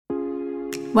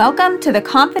Welcome to the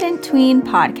Confident Tween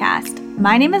podcast.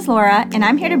 My name is Laura, and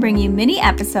I'm here to bring you mini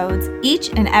episodes each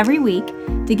and every week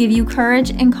to give you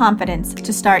courage and confidence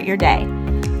to start your day.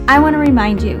 I want to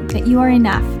remind you that you are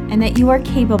enough and that you are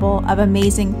capable of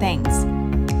amazing things.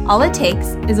 All it takes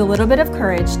is a little bit of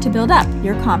courage to build up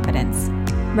your confidence.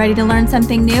 Ready to learn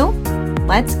something new?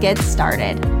 Let's get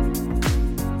started.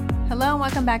 Hello and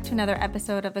welcome back to another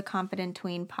episode of the Confident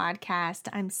Tween podcast.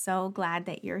 I'm so glad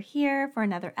that you're here for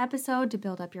another episode to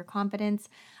build up your confidence.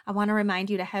 I want to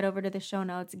remind you to head over to the show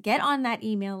notes, get on that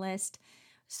email list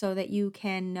so that you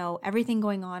can know everything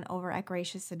going on over at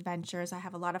Gracious Adventures. I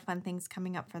have a lot of fun things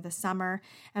coming up for the summer,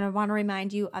 and I want to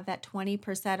remind you of that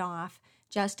 20% off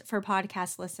just for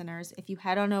podcast listeners. If you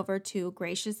head on over to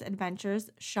Gracious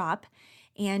Adventures shop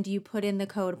and you put in the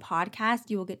code podcast,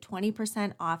 you will get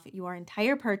 20% off your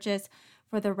entire purchase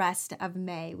for the rest of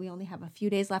May. We only have a few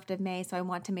days left of May, so I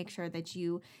want to make sure that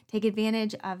you take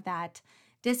advantage of that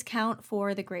discount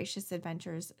for the Gracious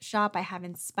Adventures shop. I have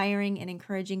inspiring and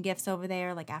encouraging gifts over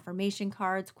there like affirmation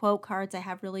cards, quote cards. I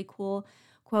have really cool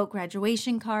quote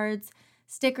graduation cards,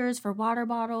 stickers for water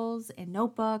bottles and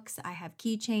notebooks. I have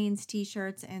keychains,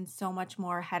 t-shirts, and so much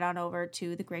more. Head on over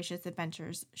to the Gracious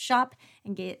Adventures shop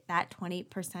and get that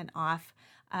 20% off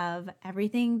of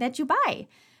everything that you buy.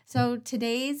 So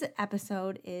today's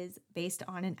episode is based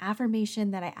on an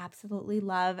affirmation that I absolutely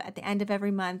love. At the end of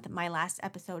every month, my last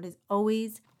episode is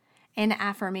always an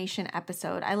affirmation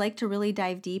episode. I like to really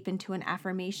dive deep into an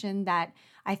affirmation that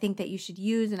I think that you should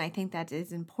use and I think that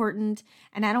is important.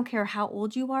 And I don't care how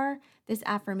old you are, this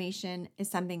affirmation is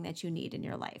something that you need in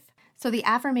your life. So the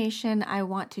affirmation I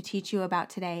want to teach you about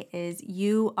today is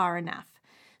you are enough.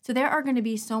 So there are going to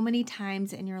be so many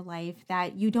times in your life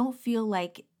that you don't feel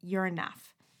like you're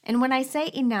enough. And when I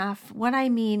say enough, what I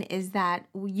mean is that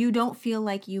you don't feel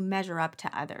like you measure up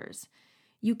to others.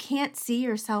 You can't see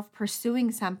yourself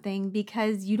pursuing something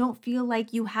because you don't feel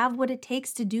like you have what it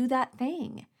takes to do that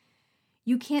thing.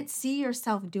 You can't see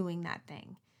yourself doing that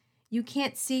thing. You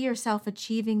can't see yourself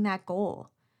achieving that goal.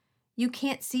 You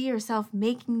can't see yourself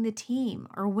making the team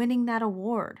or winning that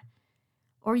award.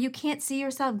 Or you can't see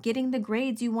yourself getting the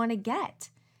grades you want to get.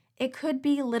 It could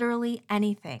be literally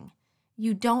anything.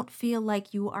 You don't feel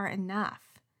like you are enough.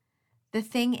 The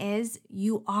thing is,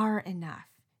 you are enough.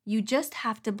 You just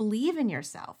have to believe in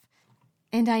yourself.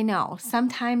 And I know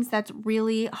sometimes that's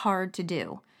really hard to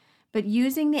do. But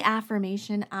using the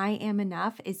affirmation, I am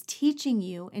enough, is teaching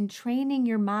you and training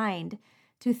your mind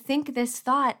to think this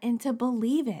thought and to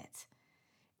believe it.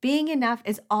 Being enough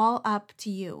is all up to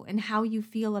you and how you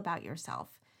feel about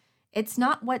yourself. It's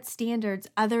not what standards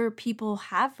other people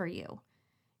have for you.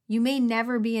 You may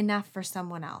never be enough for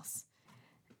someone else.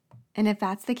 And if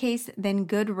that's the case, then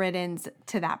good riddance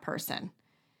to that person.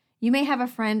 You may have a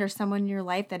friend or someone in your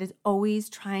life that is always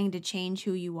trying to change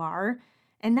who you are,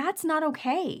 and that's not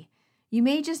okay. You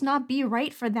may just not be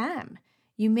right for them.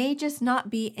 You may just not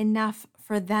be enough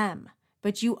for them,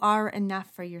 but you are enough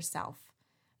for yourself.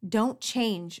 Don't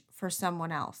change for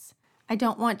someone else. I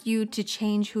don't want you to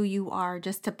change who you are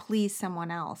just to please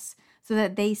someone else so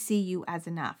that they see you as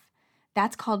enough.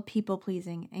 That's called people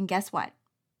pleasing. And guess what?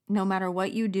 No matter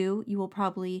what you do, you will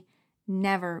probably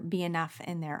never be enough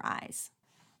in their eyes.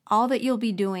 All that you'll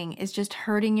be doing is just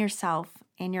hurting yourself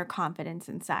and your confidence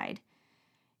inside.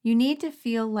 You need to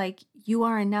feel like you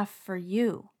are enough for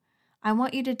you. I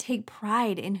want you to take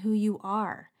pride in who you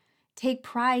are. Take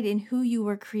pride in who you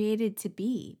were created to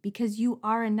be because you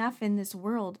are enough in this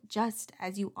world just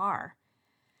as you are.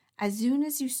 As soon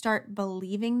as you start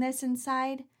believing this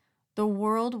inside, the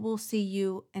world will see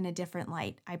you in a different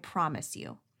light, I promise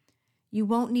you. You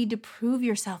won't need to prove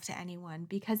yourself to anyone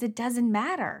because it doesn't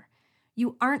matter.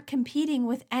 You aren't competing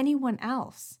with anyone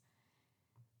else.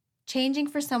 Changing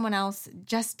for someone else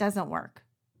just doesn't work.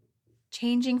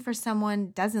 Changing for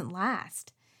someone doesn't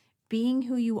last. Being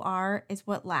who you are is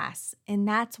what lasts, and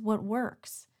that's what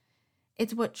works.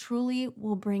 It's what truly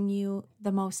will bring you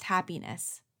the most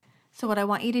happiness. So what I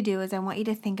want you to do is I want you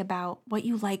to think about what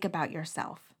you like about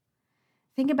yourself.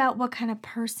 Think about what kind of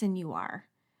person you are,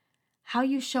 how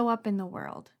you show up in the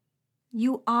world.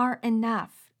 You are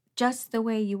enough just the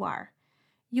way you are.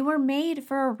 You were made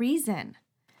for a reason.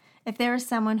 If there is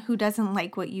someone who doesn't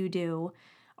like what you do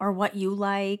or what you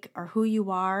like or who you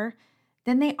are,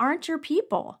 then they aren't your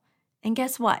people. And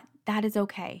guess what? That is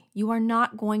okay. You are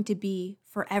not going to be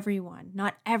for everyone.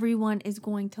 Not everyone is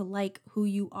going to like who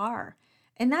you are.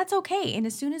 And that's okay. And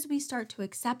as soon as we start to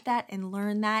accept that and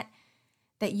learn that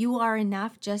you are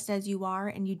enough just as you are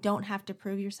and you don't have to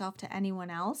prove yourself to anyone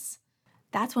else,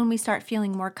 that's when we start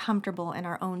feeling more comfortable in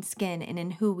our own skin and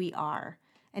in who we are.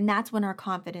 And that's when our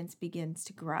confidence begins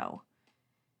to grow.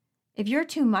 If you're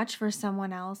too much for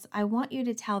someone else, I want you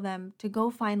to tell them to go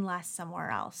find less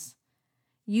somewhere else.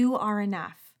 You are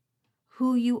enough.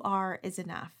 Who you are is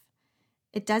enough.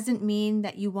 It doesn't mean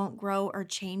that you won't grow or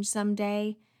change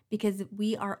someday, because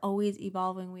we are always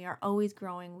evolving, we are always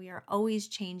growing, we are always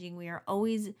changing, we are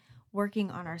always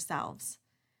working on ourselves.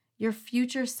 Your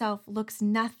future self looks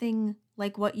nothing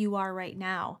like what you are right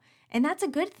now, and that's a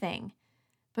good thing.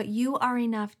 But you are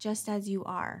enough just as you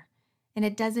are, and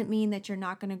it doesn't mean that you're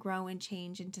not going to grow and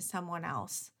change into someone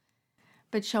else.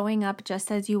 But showing up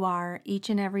just as you are each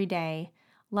and every day,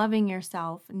 loving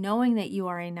yourself, knowing that you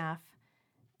are enough,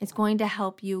 is going to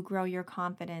help you grow your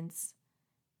confidence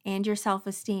and your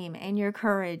self-esteem and your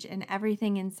courage and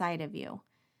everything inside of you.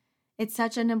 It's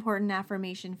such an important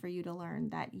affirmation for you to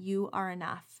learn that you are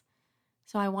enough.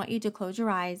 So I want you to close your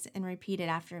eyes and repeat it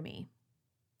after me.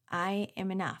 I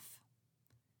am enough.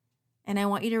 And I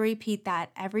want you to repeat that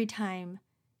every time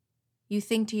you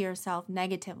think to yourself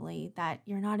negatively that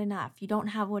you're not enough, you don't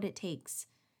have what it takes,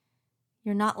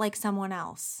 you're not like someone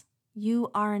else.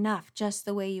 You are enough just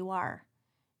the way you are.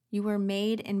 You were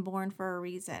made and born for a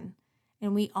reason.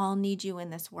 And we all need you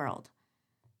in this world.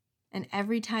 And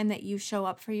every time that you show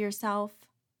up for yourself,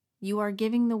 you are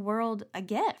giving the world a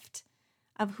gift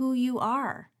of who you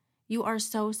are. You are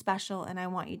so special, and I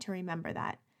want you to remember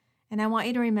that. And I want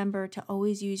you to remember to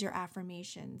always use your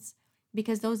affirmations,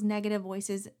 because those negative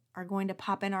voices are going to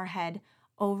pop in our head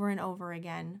over and over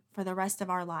again for the rest of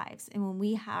our lives. And when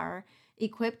we are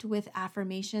equipped with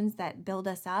affirmations that build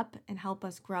us up and help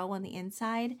us grow on the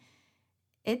inside,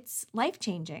 it's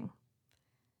life-changing.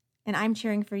 And I'm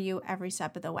cheering for you every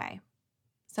step of the way.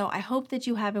 So I hope that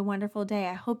you have a wonderful day.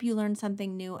 I hope you learned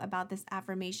something new about this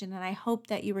affirmation, and I hope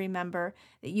that you remember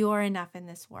that you are enough in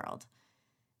this world.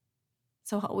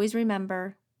 So always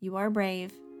remember, you are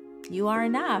brave, you are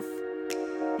enough,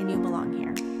 and you belong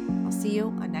here. I'll see you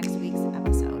on next week's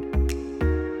episode.